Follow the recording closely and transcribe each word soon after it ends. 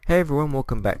Hey everyone,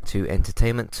 welcome back to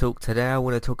Entertainment Talk. Today I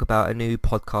want to talk about a new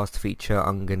podcast feature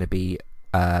I'm going to be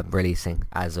releasing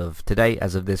as of today,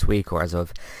 as of this week, or as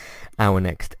of our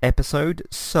next episode.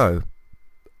 So,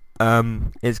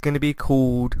 it's going to be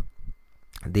called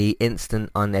the Instant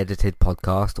Unedited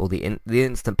Podcast, or the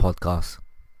Instant Podcast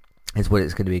is what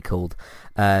it's going to be called.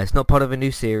 It's not part of a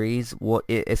new series. What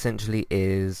it essentially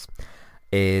is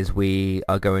we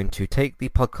are going to take the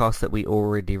podcast that we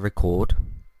already record,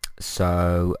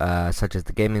 so such as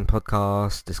the gaming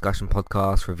podcast, discussion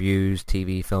podcast, reviews,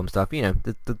 TV, film stuff,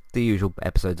 the usual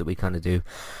episodes that we kind of do.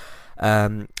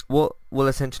 What will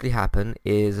essentially happen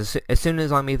is as soon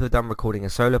as I'm either done recording a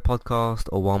solo podcast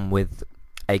or one with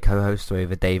a co-host, so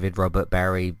either David, Robert,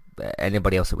 Barry,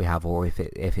 anybody else that we have, or if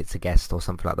it's a guest or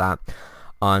something like that,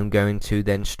 I'm going to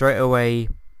then straight away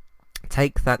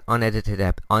take that unedited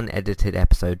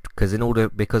episode, because in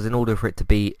order for it to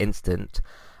be instant,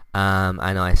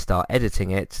 and I start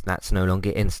editing it, that's no longer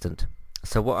instant.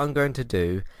 So what I'm going to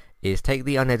do is take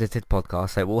the unedited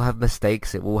podcast. So it will have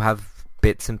mistakes, it will have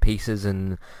bits and pieces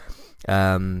and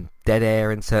dead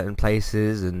air in certain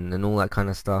places and all that kind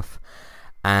of stuff,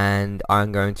 and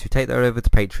I'm going to take that over to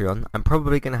Patreon. I'm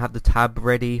probably going to have the tab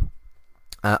ready,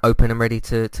 open and ready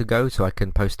to go, so I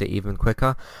can post it even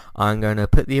quicker. I'm going to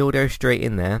put the audio straight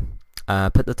in there,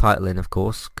 put the title in, of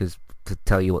course, because to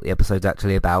tell you what the episode's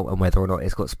actually about and whether or not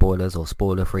it's got spoilers or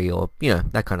spoiler free or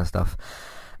that kind of stuff,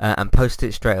 and post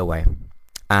it straight away.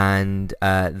 And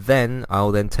then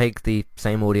I'll then take the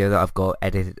same audio that I've got,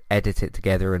 edit it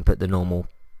together, and put the normal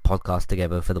podcast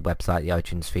together for the website, the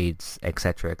iTunes feeds,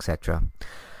 etc.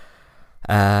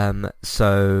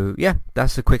 So yeah,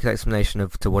 that's a quick explanation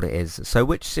to what it is. So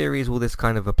which series will this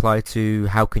kind of apply to?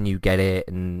 How can you get it,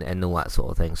 and all that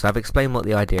sort of thing. So I've explained what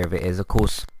the idea of it is. Of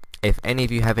course, if any of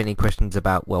you have any questions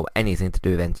about, anything to do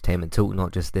with Entertainment Talk,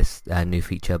 not just this new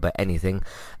feature, but anything,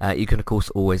 you can of course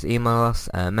always email us,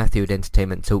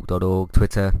 Matthew@entertainmenttalk.org,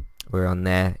 Twitter, we're on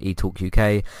there,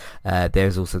 eTalkUK.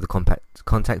 There's also the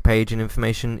contact page and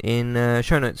information in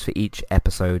show notes for each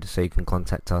episode, so you can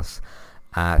contact us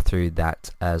through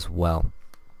that as well.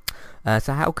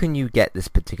 So how can you get this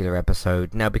particular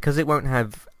episode? Now, because it won't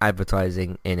have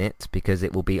advertising in it, because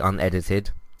it will be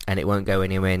unedited, and it won't go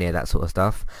anywhere near that sort of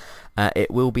stuff,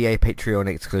 it will be a Patreon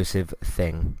exclusive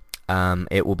thing.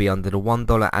 It will be under the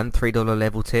 $1 and $3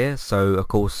 level tier. So of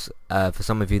course, for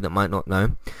some of you that might not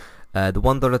know, the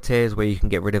 $1 tier is where you can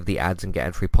get rid of the ads and get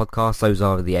ad-free podcasts. Those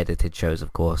are the edited shows,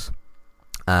 of course.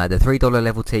 The $3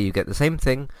 level tier, you get the same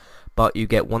thing, but you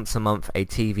get once a month a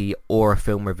TV or a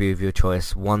film review of your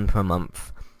choice, one per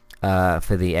month,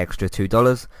 for the extra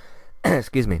 $2.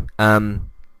 Excuse me.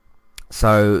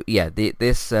 So yeah,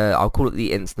 this I'll call it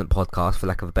the Instant Podcast, for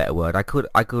lack of a better word. I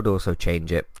could also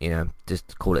change it,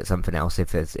 just call it something else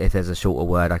if there's a shorter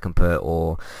word I can put,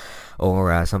 or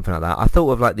something like that. I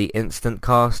thought of like the Instant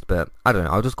Cast, but I don't know.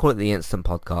 I'll just call it the Instant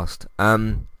Podcast.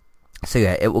 So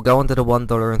yeah, it will go under the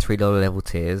 $1 and $3 level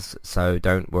tiers. So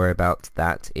don't worry about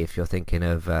that if you're thinking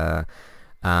of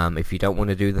if you don't want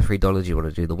to do the $3, you want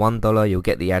to do the $1. You'll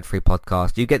get the ad-free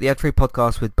podcast. You get the ad-free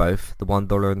podcast with both the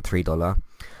 $1 and $3.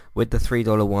 With the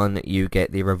 $3 one, you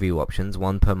get the review options,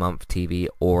 one per month TV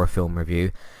or a film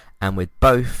review. And with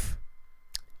both,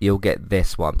 you'll get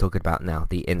this, what I'm talking about now,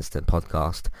 the Instant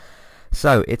Podcast.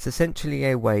 So it's essentially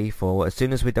a way for, as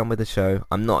soon as we're done with the show,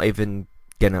 I'm not even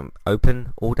going to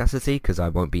open Audacity, because I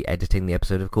won't be editing the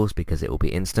episode, of course, because it will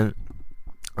be instant.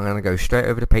 I'm going to go straight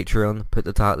over to Patreon, put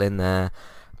the title in there,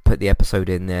 put the episode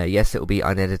in there. Yes, it will be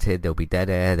unedited, there'll be dead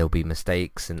air, there'll be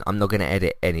mistakes, and I'm not going to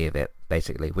edit any of it,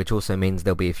 basically, which also means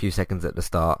there'll be a few seconds at the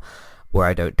start where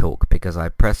I don't talk, because I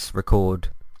press record,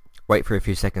 wait for a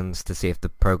few seconds to see if the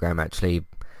program actually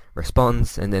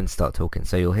responds, and then start talking.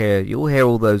 So you'll hear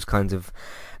all those kinds of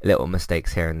little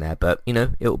mistakes here and there, but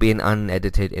it will be an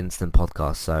unedited instant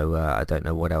podcast, so I don't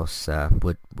know what else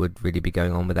would really be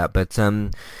going on with that, but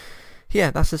yeah,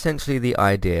 that's essentially the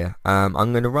idea. I'm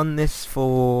going to run this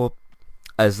for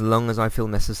as long as I feel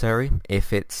necessary.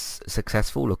 If it's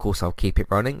successful, of course, I'll keep it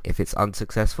running. If it's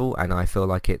unsuccessful and I feel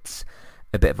like it's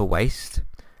a bit of a waste,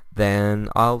 then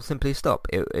I'll simply stop.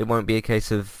 It won't be a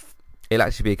case of... It'll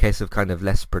actually be a case of kind of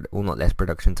not less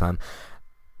production time.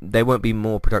 There won't be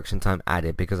more production time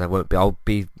added, because I'll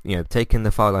be taking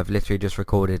the file I've literally just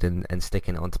recorded and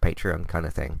sticking it onto Patreon kind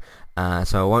of thing.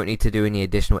 So I won't need to do any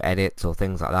additional edits or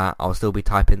things like that. I'll still be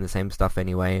typing the same stuff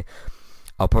anyway.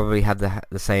 I'll probably have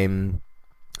the same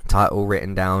title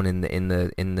written down in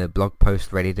the blog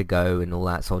post ready to go and all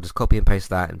that, so I'll just copy and paste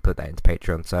that and put that into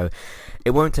Patreon. So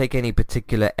it won't take any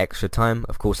particular extra time.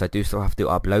 Of course, I do still have to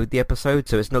upload the episode,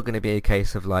 so it's not going to be a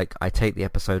case of like I take the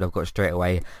episode I've got straight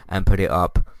away and put it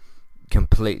up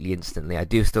completely instantly. I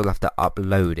do still have to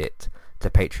upload it to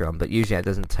Patreon, but usually it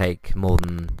doesn't take more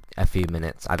than a few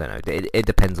minutes. I don't know. It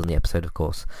depends on the episode, of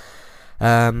course.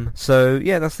 So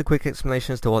yeah, that's the quick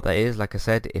explanation as to what that is. Like I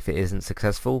said, if it isn't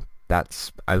successful,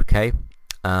 that's okay.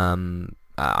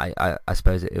 I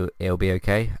suppose it'll be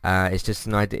okay. It's just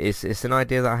an idea. It's an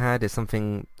idea that I had. It's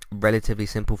something relatively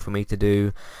simple for me to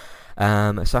do.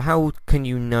 So how can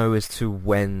you know as to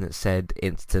when said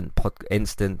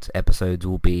instant episodes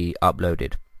will be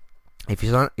uploaded? If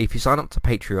you sign up to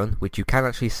Patreon, which you can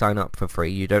actually sign up for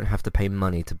free, you don't have to pay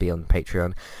money to be on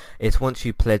Patreon. It's once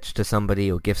you pledge to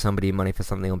somebody or give somebody money for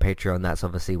something on Patreon, that's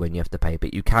obviously when you have to pay.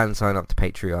 But you can sign up to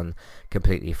Patreon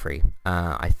completely free.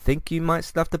 I think you might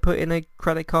still have to put in a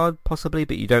credit card, possibly,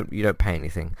 but you don't pay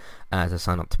anything to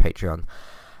sign up to Patreon.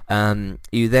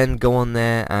 You then go on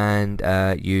there and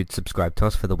you'd subscribe to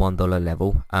us for the $1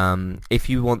 level. If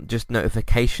you want just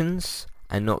notifications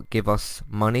and not give us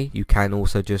money, you can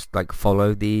also just like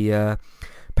follow the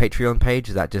Patreon page.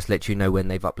 That just lets you know when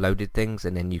they've uploaded things,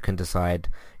 and then you can decide,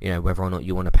 whether or not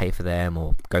you want to pay for them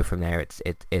or go from there.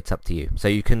 It's up to you. So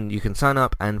you can sign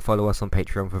up and follow us on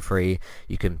Patreon for free.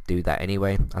 You can do that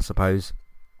anyway, I suppose,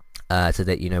 so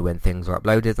that you know when things are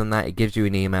uploaded. And that it gives you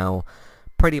an email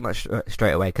pretty much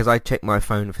straight away, because I check my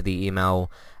phone for the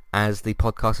email as the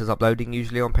podcast is uploading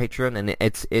usually on Patreon, and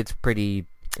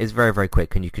it's very, very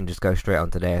quick, and you can just go straight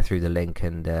onto there through the link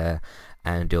and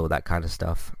do all that kind of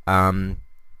stuff. Again,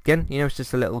 it's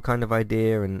just a little kind of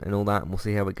idea and all that, and we'll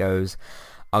see how it goes.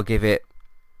 I'll give it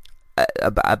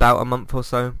about a month or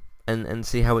so and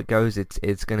see how it goes.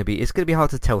 It's going to be hard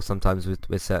to tell sometimes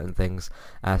with certain things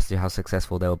as to how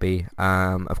successful they'll be.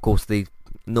 Of course, the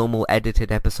normal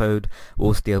edited episode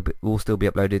will still be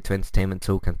uploaded to Entertainment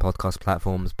Talk and podcast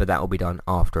platforms, but that will be done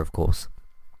after, of course.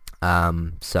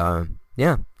 So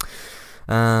yeah.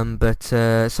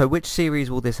 So which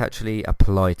series will this actually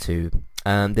apply to?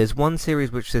 There's one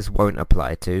series which this won't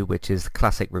apply to, which is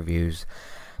classic reviews.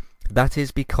 That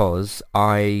is because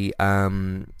I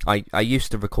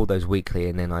used to record those weekly,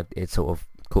 and then it sort of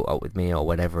caught up with me or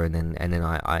whatever, and then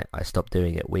I stopped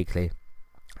doing it weekly.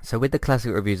 So with the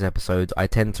classic reviews episodes, I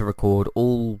tend to record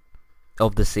all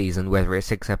of the season, whether it's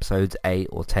 6 episodes, 8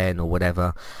 or 10 or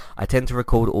whatever. I tend to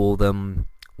record all of them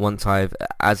once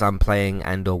as I'm playing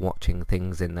and or watching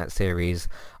things in that series.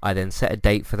 I then set a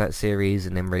date for that series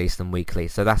and then release them weekly.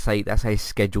 So that's a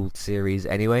scheduled series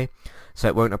anyway, so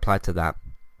it won't apply to that.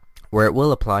 Where it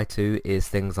will apply to is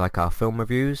things like our film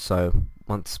reviews. So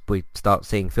once we start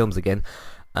seeing films again,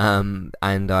 and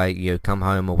I come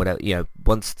home or whatever,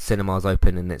 once cinemas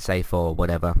open and it's safe or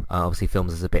whatever. Obviously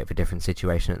films is a bit of a different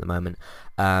situation at the moment,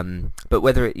 but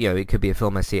whether it could be a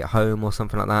film I see at home or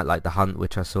something like that, like The Hunt,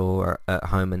 which I saw at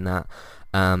home, and that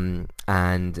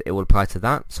and it will apply to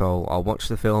that. So I'll watch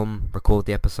the film, record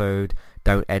the episode,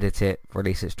 don't edit it,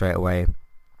 release it straight away,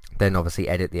 then obviously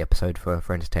edit the episode for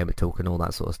Entertainment Talk and all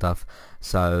that sort of stuff.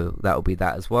 So that will be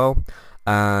that as well.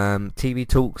 TV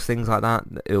talks, things like that,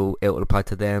 it will apply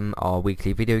to them. Our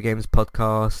weekly video games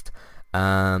podcast,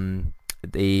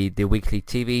 the weekly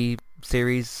TV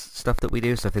series stuff that we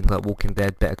do, so things like Walking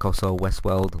Dead, Better Call Saul,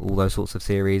 Westworld, all those sorts of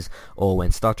series, or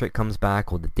when Star Trek comes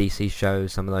back, or the DC show,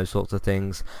 some of those sorts of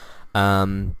things.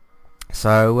 Most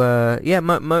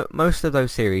of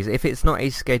those series, if it's not a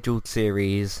scheduled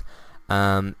series,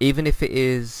 even if it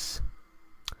is...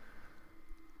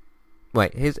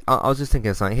 Wait, I was just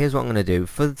thinking of something. Here's what I'm going to do.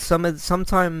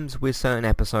 Sometimes with certain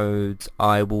episodes,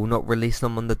 I will not release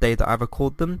them on the day that I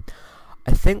record them.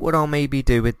 I think what I'll maybe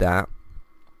do with that,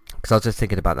 because I was just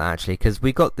thinking about that actually, because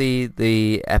we got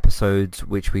the episodes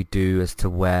which we do as to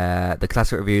where the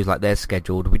classic reviews, like, they're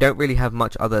scheduled. We don't really have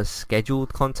much other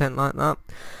scheduled content like that.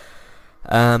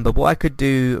 But what I could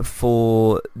do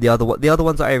for the other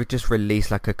ones that I just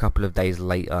released like a couple of days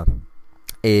later,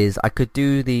 is I could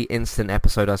do the instant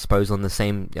episode, I suppose, on the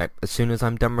same, as soon as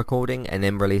I'm done recording, and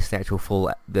then release the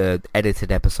actual the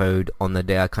edited episode on the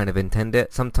day I kind of intend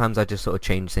it. Sometimes I just sort of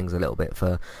change things a little bit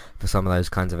for some of those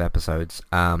kinds of episodes.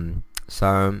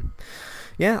 So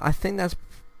yeah, I think that's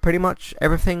pretty much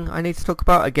everything I need to talk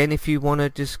about. Again, if you want to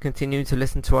just continue to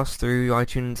listen to us through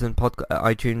iTunes and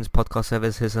iTunes podcast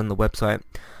services and the website,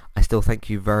 I still thank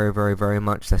you very, very, very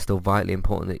much. That's still vitally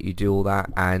important that you do all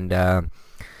that. And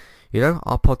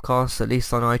our podcasts, at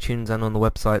least on iTunes and on the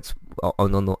websites,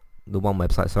 on the one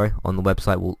website, sorry, on the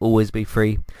website, will always be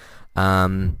free.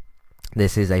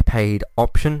 This is a paid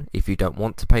option. If you don't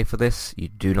want to pay for this, you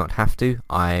do not have to.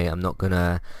 I am not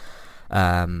gonna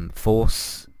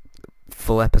force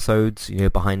full episodes,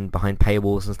 behind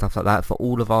paywalls and stuff like that. For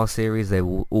all of our series, they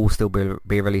will all still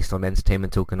be released on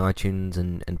Entertainment Talk and iTunes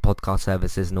and podcast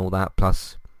services and all that.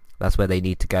 Plus, That's where they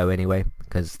need to go anyway,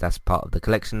 because that's part of the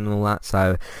collection and all that.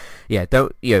 So yeah,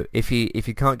 don't, if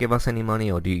you can't give us any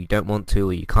money, or you don't want to,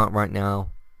 or you can't right now,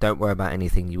 don't worry about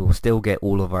anything. You will still get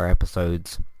all of our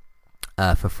episodes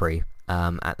for free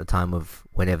at the time of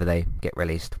whenever they get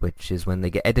released, which is when they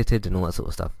get edited and all that sort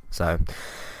of stuff. So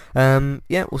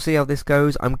yeah, we'll see how this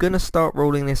goes. I'm gonna start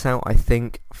rolling this out, I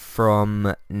think,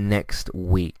 from next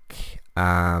week.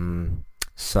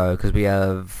 So because we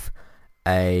have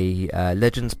a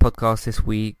Legends podcast this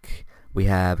week, we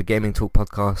have a Gaming Talk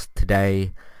podcast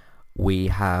today, we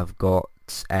have got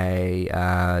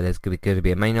there's going to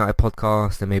be a Man United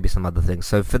podcast and maybe some other things.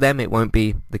 So for them it won't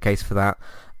be the case for that.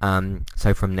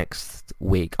 So from next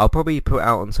week I'll probably put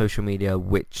out on social media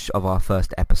which of our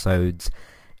first episodes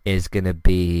is going to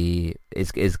be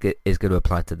is going to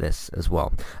apply to this as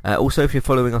well. Also, if you're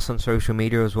following us on social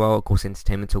media as well, of course,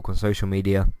 Entertainment Talk on social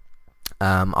media,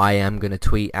 I am going to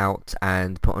tweet out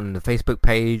and put on the Facebook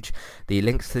page the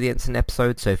links to the instant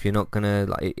episode. So if you're not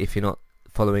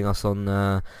following us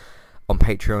on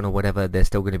Patreon or whatever, they're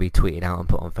still going to be tweeted out and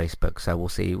put on Facebook. So we'll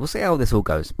see how this all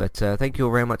goes. But thank you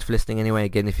all very much for listening anyway.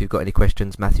 Again, if you've got any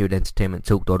questions,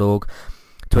 Matthew@entertainmenttalk.org,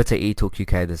 Twitter,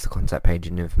 eTalkUK, there's the contact page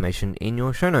and information in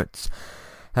your show notes.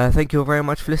 Thank you all very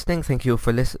much for listening. Thank you all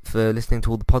for listening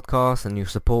to all the podcasts and your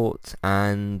support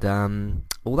and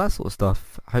all that sort of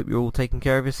stuff. I hope you're all taking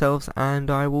care of yourselves, and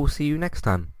I will see you next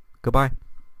time. Goodbye.